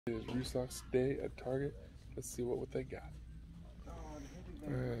It is Restock's day at Target. Let's see what they got.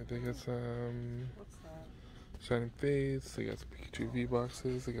 Alright, they got some Shining Fates, they got some Pikachu V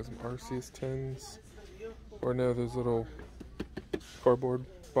boxes, they got some Arceus 10s, or no, those little cardboard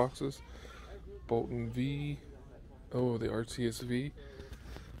boxes. Bolton V, oh, the Arceus V.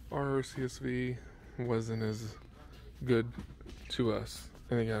 Our Arceus V wasn't as good to us.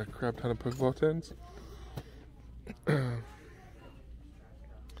 And they got a crap ton of Pokeball 10s.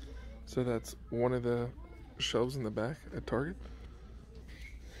 So that's one of the shelves in the back at Target.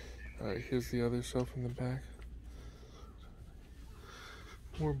 Alright, here's the other shelf in the back.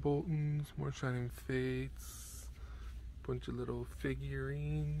 More Boltons, more Shining Fates, bunch of little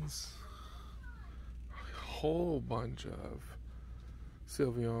figurines, a whole bunch of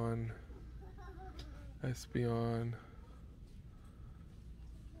Sylveon, Espeon.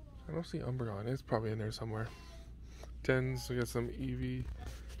 I don't see Umbreon, it's probably in there somewhere. 10s, we got some Eevee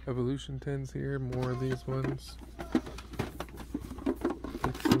Evolution 10s here, more of these ones.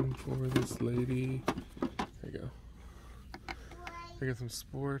 Some for this lady. There you go. I got some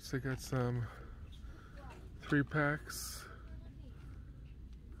sports. I got some 3-packs.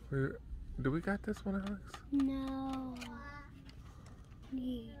 Do we got this one, Alex? No.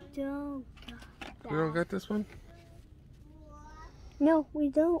 We don't got that. We don't got this one? No, we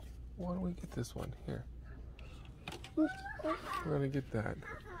don't. Why don't we get this one? Here. We're gonna get that.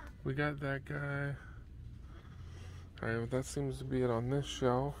 We got that guy. Alright, well, that seems to be it on this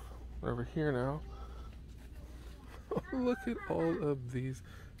shelf. Over here now. Look at all of these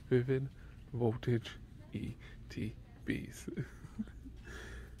Vivid Voltage ETBs.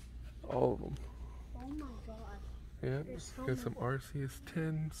 All of them. Oh my god. Yeah, got some Arceus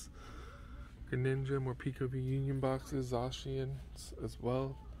 10s, Greninja, more Pico V Union boxes, Zacians as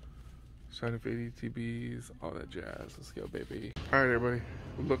well. Shining Fate ETBs, all that jazz. Let's go, baby. Alright, everybody.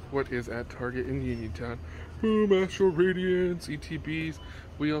 Look what is at Target in Uniontown. Boom, Astral, Radiance, ETBs.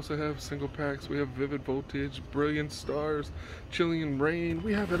 We also have single packs. We have Vivid Voltage, Brilliant Stars, Chilean Rain.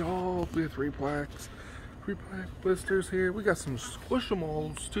 We have it all. We have 3-packs. 3-pack blisters here. We got some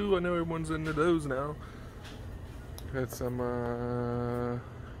Squishmalls too. I know everyone's into those now. Got some,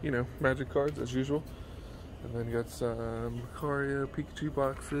 you know, magic cards as usual. And then you got some Lucario, Pikachu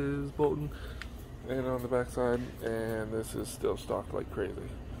boxes, Bolton, and on the back side, and this is still stocked like crazy.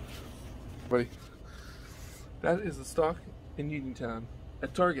 Buddy, that is the stock in Uniontown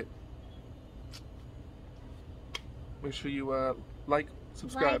at Target. Make sure you like,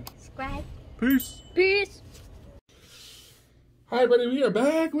 subscribe. Peace. Peace. Hi everybody, we are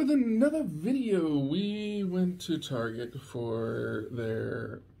back with another video. We went to Target for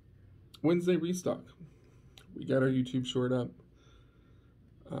their Wednesday restock. We got our YouTube short up,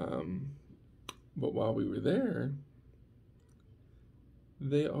 but while we were there,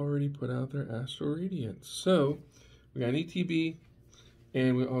 they already put out their Astral Radiance. So we got an ETB,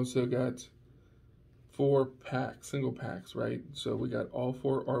 and we also got 4 packs, single packs, right? So we got all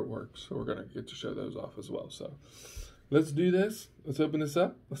 4 artworks, so we're gonna get to show those off as well. So let's do this. Let's open this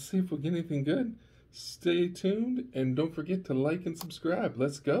up. Let's see if we get anything good. Stay tuned, and don't forget to like and subscribe.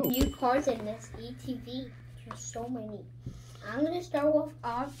 Let's go. New cards in this ETB. There's so many. I'm gonna start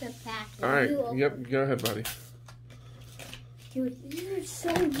off the pack. All right. Yep. Go ahead, buddy. Dude, these are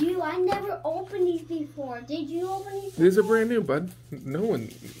so new. I never opened these before. Did you open these before? These are brand new, bud. No one.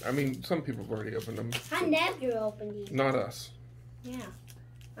 I mean, some people have already opened them. I never opened these. Not us. Yeah.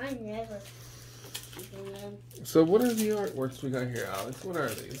 I never. So what are the artworks we got here, Alex? What are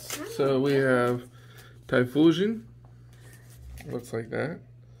these? So we have Typhlosion. Looks like that.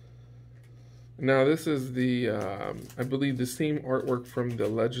 Now this is the, I believe, the same artwork from the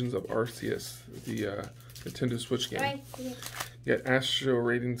Legends of Arceus, the Nintendo Switch game. Right here. You got Astral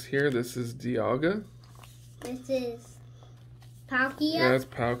Radiance here. This is Dialga. This is Palkia. Yeah, that's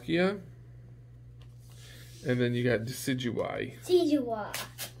Palkia. And then you got Decidueye. Decidueye.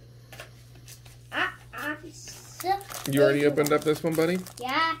 You already opened up this one, buddy?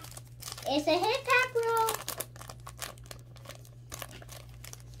 Yeah. It's a hit pack roll.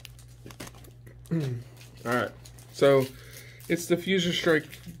 Alright, so it's the Fusion Strike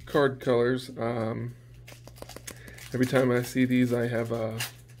card colors. Every time I see these, I have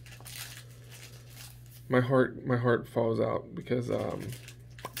my heart falls out because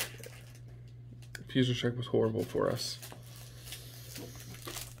Fusion Strike was horrible for us.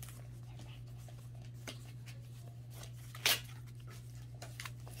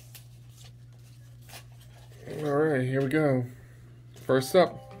 Alright, here we go. First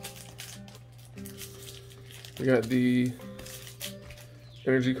up, we got the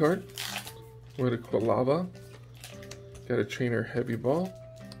energy card with a Quilava. Got a Trainer Heavy Ball.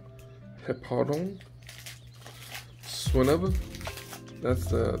 Hippodon. Swinub. That's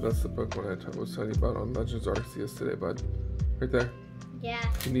the Pokemon I was telling you about on Legends Arceus today, bud. Right there. Yeah.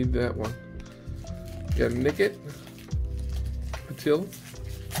 You need that one. You got Nickit. Patil.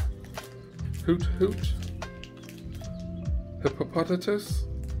 Hoot Hoot. Hippopotamus.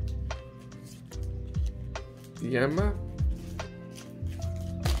 Yama.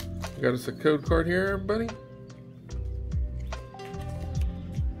 You got us a code card here, everybody.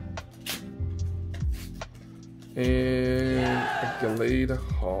 And a Glade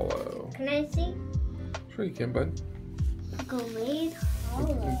Hollow. Can I see? Sure you can, bud. Glade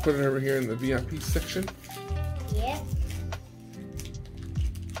Hollow. And put it over here in the VIP section. Yep.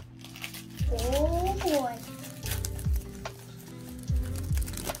 Oh boy.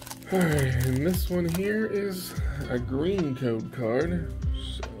 Alright, and this one here is a green code card.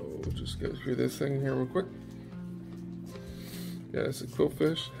 So we'll just go through this thing here real quick. Yeah, it's a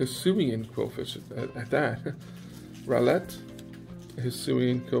Quillfish. Hisuian Quillfish at that. Rowlet.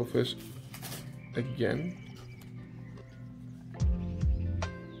 Hisuian Quillfish again.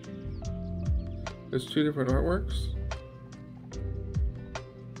 There's two different artworks.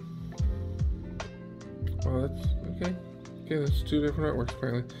 Oh, that's okay. Okay, that's two different artworks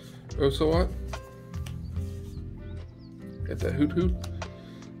apparently. Ocelot. Got that Hoot Hoot.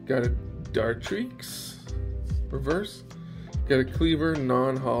 Got a Dartrix. Reverse. Got a Cleaver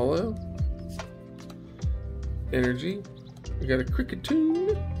non-hollow. Energy. We got a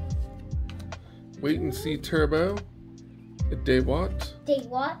Cricketune. Wait and See Turbo. A Daywat.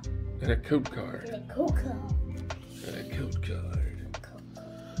 Daywat. And a code card. And a Coco. And a code card.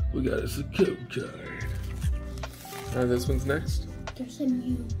 We got us a code card. Alright, this one's next. There's a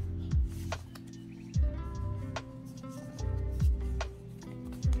new.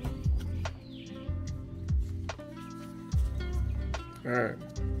 Alright.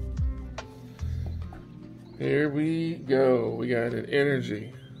 Here we go. We got an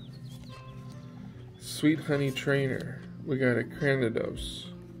Energy. Sweet Honey Trainer. We got a Cranidos.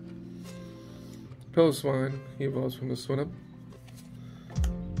 Piloswine. He evolves from the Swinub.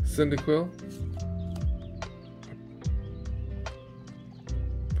 Cyndaquil.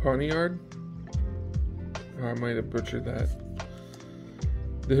 Pawniard. Oh, I might have butchered that.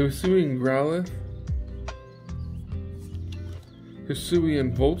 The Hisuian Growlithe.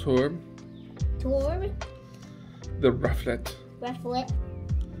 Hisuian Voltorb. Torb. The Rufflet. Rufflet.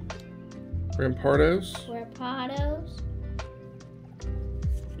 Rampardos. Rapados.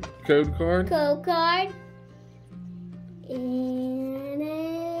 Code card. Code card. And a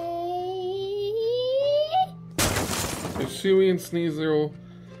Hisuian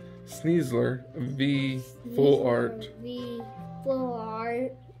Sneasler V Full Art. V Full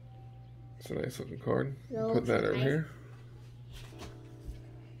Art. It's a nice looking card. That Put that looks over nice. here.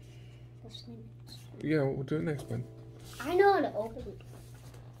 Yeah, we'll do it next one. I know how to open it.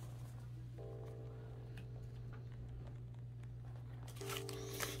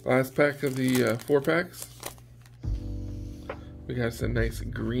 Last pack of the 4 packs. We got some nice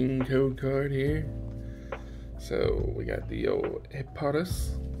green code card here. So we got the old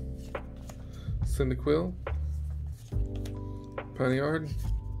Hippopotamus, Cyndaquil, Pawniard,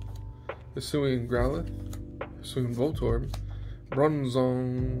 Hisuian Growlithe, Hisuian Voltorb,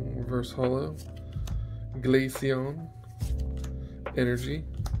 Bronzong Reverse Hollow, Glaceon, Energy,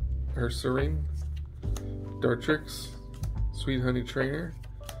 Ursaring, Dartrix, Sweet Honey Trainer,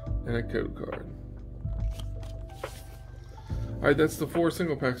 and a code card. Alright, that's the 4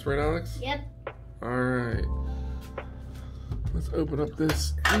 single packs, right, Alex? Yep. Alright. Let's open up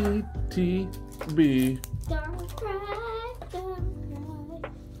this ETB. Don't cry, don't cry.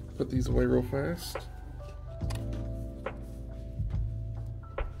 Put these away real fast.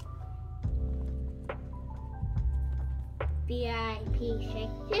 VIP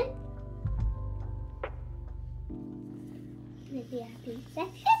section. The VIP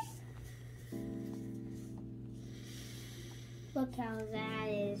section. Look how that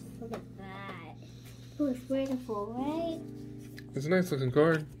is. Look at that. It was beautiful, right? It's a nice looking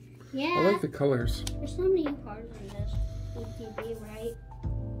card. Yeah. I like the colors. There's so many cards in this ETB, right?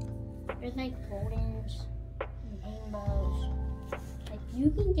 There's like goldens and rainbows. Like you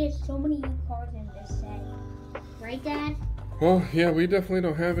can get so many cards in this set. Right, Dad? Well, yeah, we definitely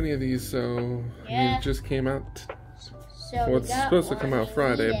don't have any of these, so I mean, Yeah. it just came out. So Well, we it's got supposed to one come out and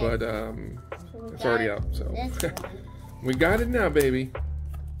Friday, we but So we it's already got out, so. This one. We got it now, baby.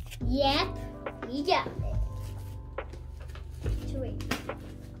 Yep, we got it. Sweet.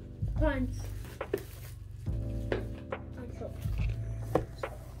 Punch.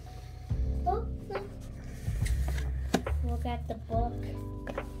 Look at the book.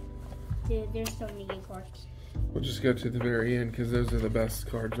 Dude, there's so many good cards. We'll just go to the very end because those are the best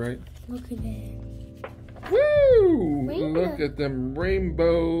cards, right? Look at that. Woo! Rainbow. Look at them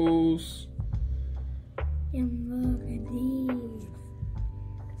rainbows. And look at these.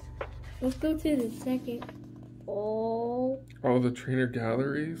 Let's go to the second. Oh. All the trainer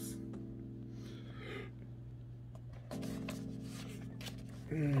galleries.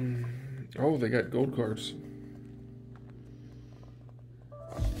 Oh, they got gold cards.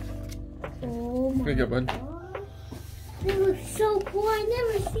 Oh my There you go, bud. God. They look so cool. I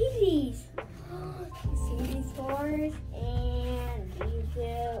never see these. You see these cards? And these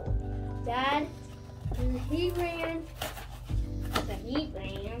two. Dad, there's a heat ran. There's a heat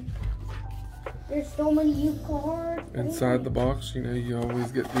ran. There's so many new cards. Inside the box, you know, you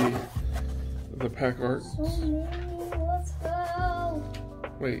always get the pack art. So many. Let's go.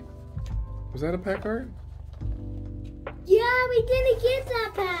 Wait, was that a pack art? Yeah, we didn't get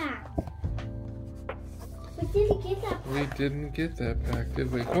that pack. We didn't get that pack. We didn't get that pack,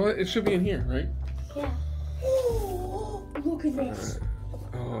 did we? Oh, it should be in here, right? Yeah. Look at this.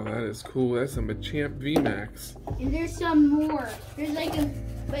 Oh, that is cool. That's a Machamp VMAX. And there's some more. There's like a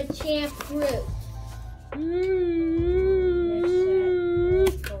champ fruit.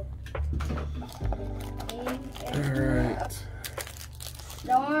 Alright.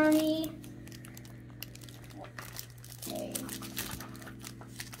 The army.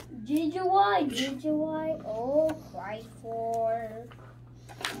 Ginger, oh, cry for.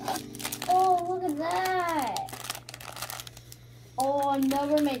 Oh, look at that. Oh,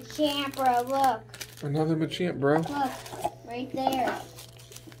 another Machamp, bro, look. Another Machamp, bro. Look, right there.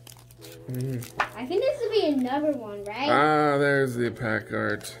 Mm. I think this would be another one, right? Ah, there's the pack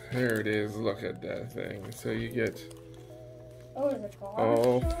art. There it is. Look at that thing. So you get Oh, is it called?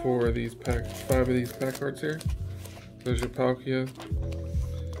 all 5 of these pack cards here. There's your Palkia.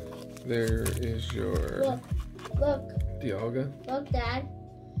 There is your Look, Dialga. look, Dad.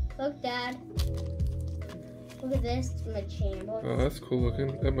 Look, Dad. Look at this Machamp. Oh, that's cool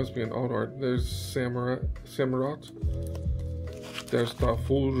looking. That must be an alt art. There's Samurott. There's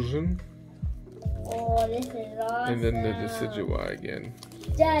Starfusion. Oh, this is awesome. And then the Decidueye again.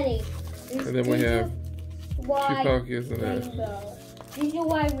 Daddy. And then we have 2 Palkias and a Rainbow.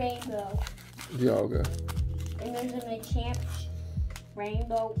 Decidueye Rainbow. Dialga. And there's a Machamp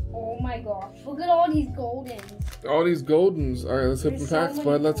Rainbow. Oh my gosh. Look at all these goldens. All these Goldens. Alright, let's open There's so packs, many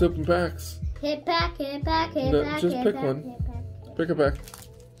bud. Let's open packs. Hit pack, hit pack, hit No, pack, just hit pick pack, one. hit pack, Pick a pack.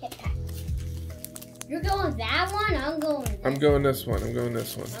 hit pack. You're going that one? I'm going this. I'm going this one. I'm going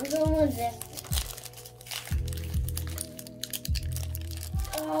this one. I'm going this.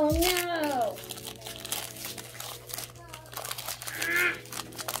 Oh no!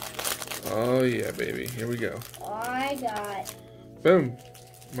 Oh yeah, baby. Here we go. I got Boom.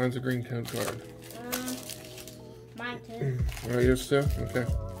 Mine's a green code card. mine too. Oh, yours too? Okay.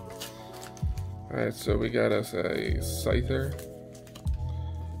 Alright, so we got us a Scyther,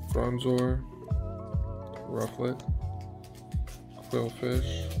 Bronzor, Rufflet,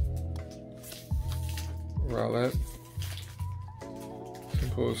 Quillfish, Rowlet,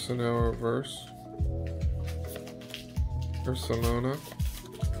 Simple Sinnoh Reverse, Ursalona,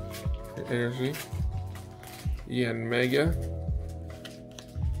 Energy, Yanmega,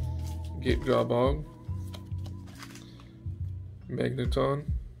 Gitgarbog, Magneton,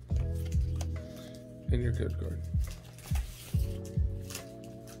 and your code card.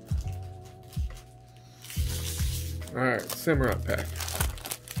 Alright, Samurott pack.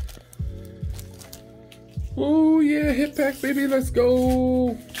 Oh yeah, hit pack baby, let's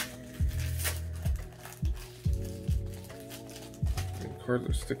go! And cards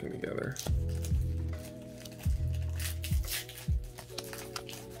are sticking together.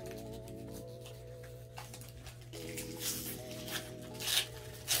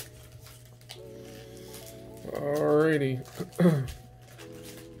 Alrighty.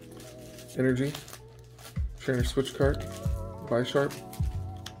 Energy. Trainer Switch Card. Bisharp.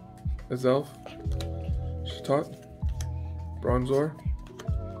 Azelf. Chatot. Bronzor.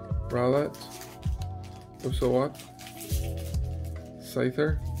 Rowlet. Ocelot.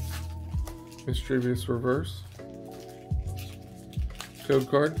 Scyther. Mischievous Reverse. Code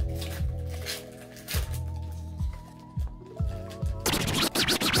Card.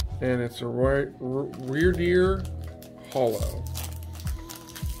 And it's a rear deer hollow.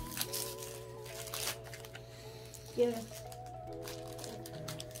 Yeah.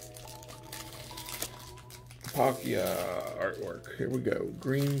 Palkia artwork. Here we go.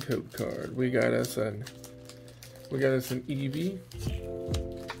 Green code card. We got us an Eevee,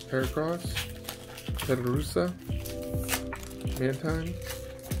 Heracross, Teddiursa, Mantine,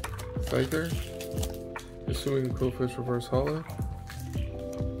 Scyther, Pursuing Quillfish Reverse Hollow,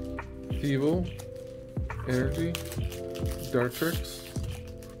 Thievel, Energy, Dartrix,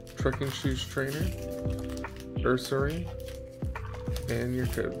 Trekking Shoes Trainer, Ursaring, and your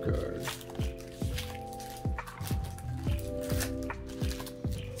code card.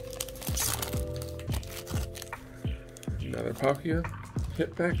 Another Palkia,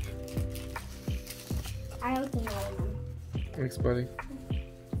 hit back. I open all of them. Thanks, buddy.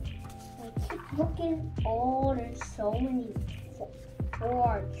 I keep looking. Oh, there's so many.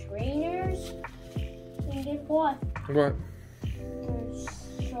 4 trainers. And guess what? What? There's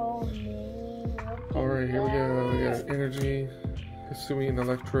so many. Alright, here we go. We got Energy, Hisuian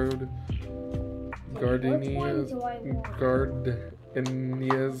Electrode, Gardenia's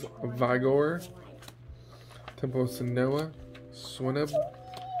Vigor, Tempo Sanoa, Swinub,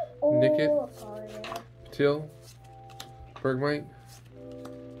 Nickit, Till, Bergmite,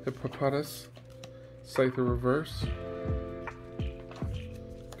 Hippopotas, Scyther Reverse,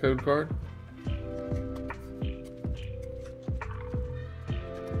 code card,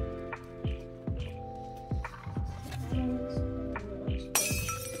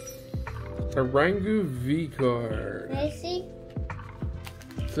 a Rangu V card. Can I see?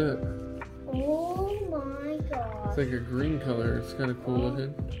 That's it. Oh my god. It's like a green color. It's kind of cool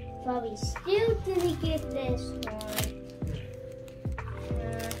looking. But we still didn't get this one.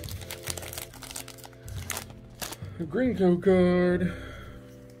 A green code card.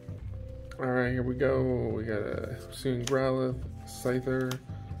 Alright, here we go. We got a Pursuing Growlithe, Scyther,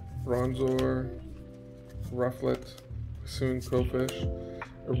 Bronzor, Rufflet, Pursuing Quillfish,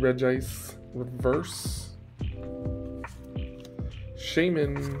 a Regice Reverse,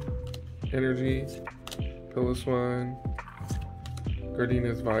 Shaman, Energy, Piloswine,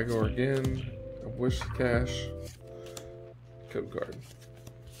 Gardenia's Vigor again, a Wish to Cash, code card.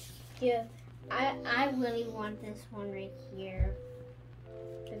 Yeah, I really want this one right here.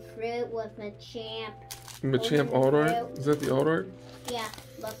 The fruit with Machamp. Machamp alt art? Is that the alt art? Yeah,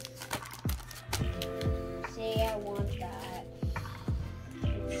 look. See, I want that.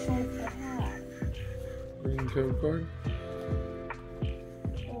 It's so bad. Green code card.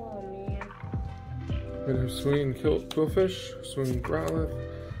 Oh man. We have Swinging Quillfish, Swinging Growlithe,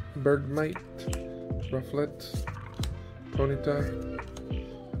 Bergmite, Rufflet, Ponyta,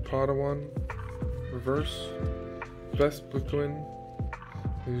 Padawan, Reverse, Vespiquen.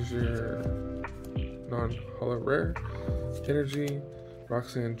 Here's your non-holo rare. Energy,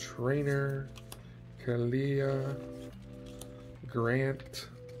 Roxanne Trainer, Kalia, Grant,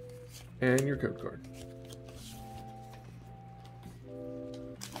 and your code card.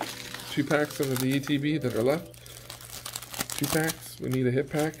 2 packs of the ETB that are left. 2 packs. We need a hit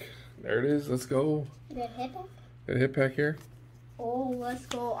pack. There it is. Let's go. The hit pack? Got a hit pack here. Oh, let's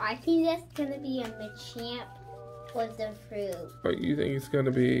go. I think that's gonna be a Machamp with the fruit. But you think it's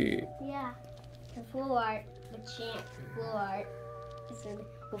gonna be? Yeah, the full art, Machamp full art. It's gonna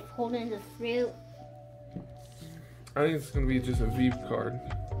be holding the fruit. I think it's gonna be just a V card.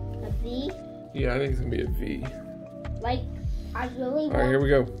 A V? Yeah, I think it's gonna be a V. Like, I really want. All right, here we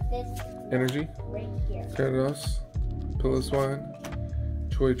go. This Energy, right here. Gyarados, Piloswine,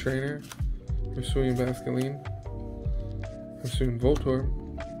 Choi Trainer, Pursuing Basculine, Pursuing Voltorb,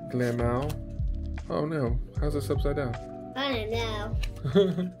 Glamow. Oh no, how's this upside down? I don't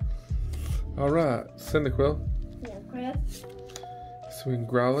know. Alright, Cyndaquil, Yeah, crap. Pursuing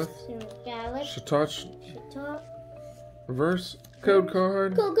Growlithe, Gallop. Shatach, Top. Reverse, code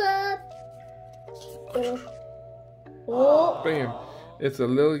card. Go good. Oh. Bam. It's a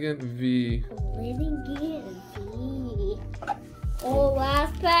Lilligant V. Living again. Oh,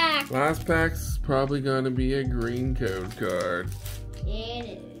 last pack. Last pack's probably gonna be a green code card.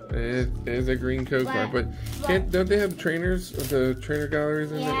 It is. It is a green code card, but don't they have trainers, the trainer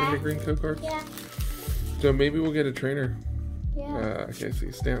galleries in the green code cards? Yeah. So maybe we'll get a trainer. Yeah. I can't see.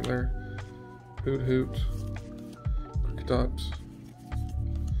 Stantler, Hoot Hoot, Kricketot,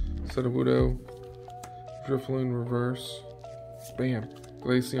 Sudowoodo, Drifloon Reverse, bam,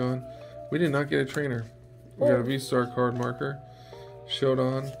 Glaceon. We did not get a trainer. We got a V-Star card marker,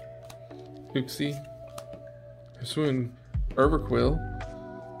 Showdown, Uxie, Hisuian Urberquill,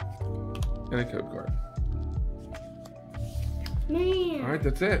 and a code card. Man. Alright,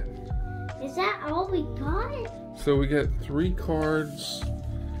 that's it. Is that all we got? So we get 3 cards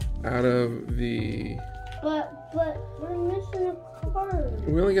out of the... But we're missing a card.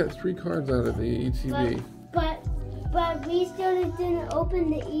 We only got 3 cards out of the ETB. But we still didn't open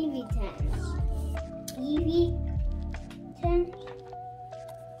the EV10s. EV10s?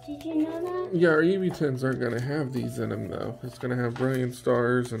 Did you know that? Yeah, our EV10s aren't going to have these in them, though. It's going to have Brilliant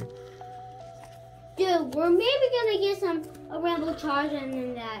Stars and Dude, we're maybe gonna get a Rebel Charge and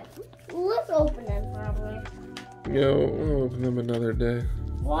then that. Let's open them probably. Yo, we'll open them another day.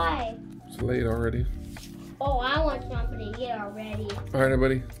 Why? It's late already. Oh, I want something to get already. Alright,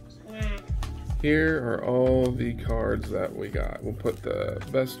 everybody. Nah. Here are all the cards that we got. We'll put the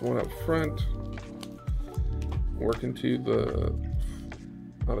best one up front. Work into the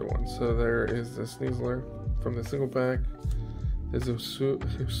other one. So there is the Sneasler from the single pack. There's a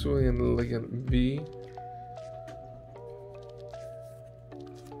Hypsulian Ligand V.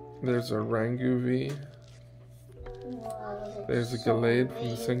 There's a Rangu V. Whoa, There's a so Gallade from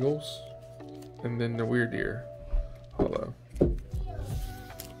the big. singles. And then the Weird Ear Hollow.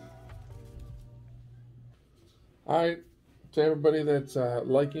 Alright, to everybody that's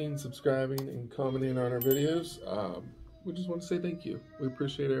liking, subscribing, and commenting on our videos, we just want to say thank you. We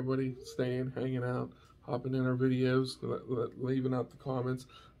appreciate everybody staying, hanging out, hopping in our videos, leaving out the comments,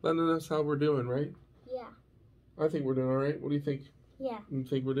 letting us how we're doing, right? Yeah. I think we're doing alright. What do you think? Yeah. You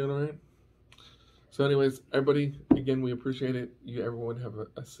think we're doing alright? So anyways, everybody, again, we appreciate it. You everyone have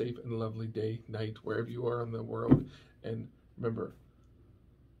a safe and lovely day, night, wherever you are in the world. And remember,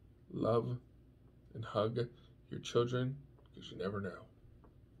 love and hug your children, because you never know.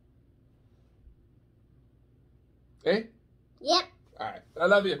 Eh? Yep. Alright, I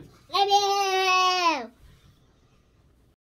love you. I do.